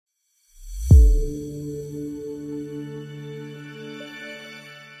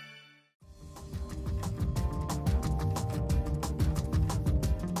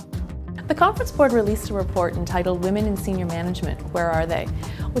Conference Board released a report entitled Women in Senior Management, Where Are They?,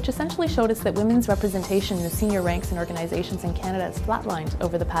 which essentially showed us that women's representation in the senior ranks in organizations in Canada has flatlined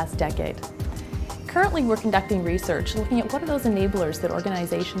over the past decade. Currently, we're conducting research looking at what are those enablers that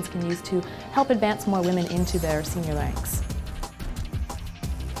organizations can use to help advance more women into their senior ranks.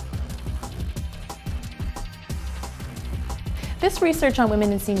 This research on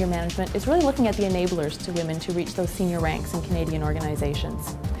women in senior management is really looking at the enablers to women to reach those senior ranks in Canadian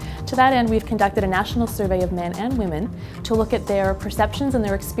organizations. To that end, we've conducted a national survey of men and women to look at their perceptions and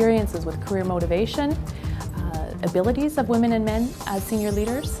their experiences with career motivation, abilities of women and men as senior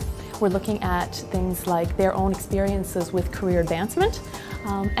leaders. We're looking at things like their own experiences with career advancement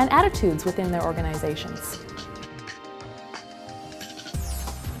and attitudes within their organizations.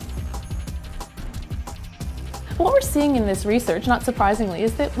 What we're seeing in this research, not surprisingly,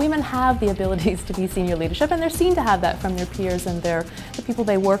 is that women have the abilities to be senior leadership, and they're seen to have that from their peers and the people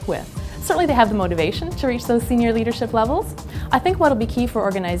they work with. Certainly they have the motivation to reach those senior leadership levels. I think what will be key for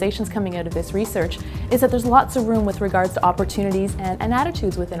organizations coming out of this research is that there's lots of room with regards to opportunities and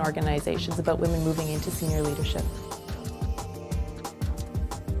attitudes within organizations about women moving into senior leadership.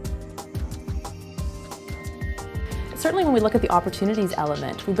 Certainly when we look at the opportunities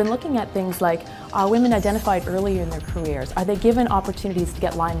element, we've been looking at things like, are women identified earlier in their careers? Are they given opportunities to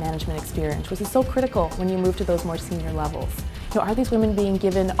get line management experience, which is so critical when you move to those more senior levels? Are these women being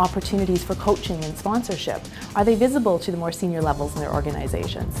given opportunities for coaching and sponsorship? Are they visible to the more senior levels in their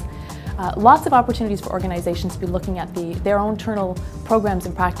organizations? Lots of opportunities for organizations to be looking at their own internal programs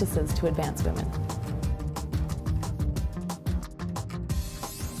and practices to advance women.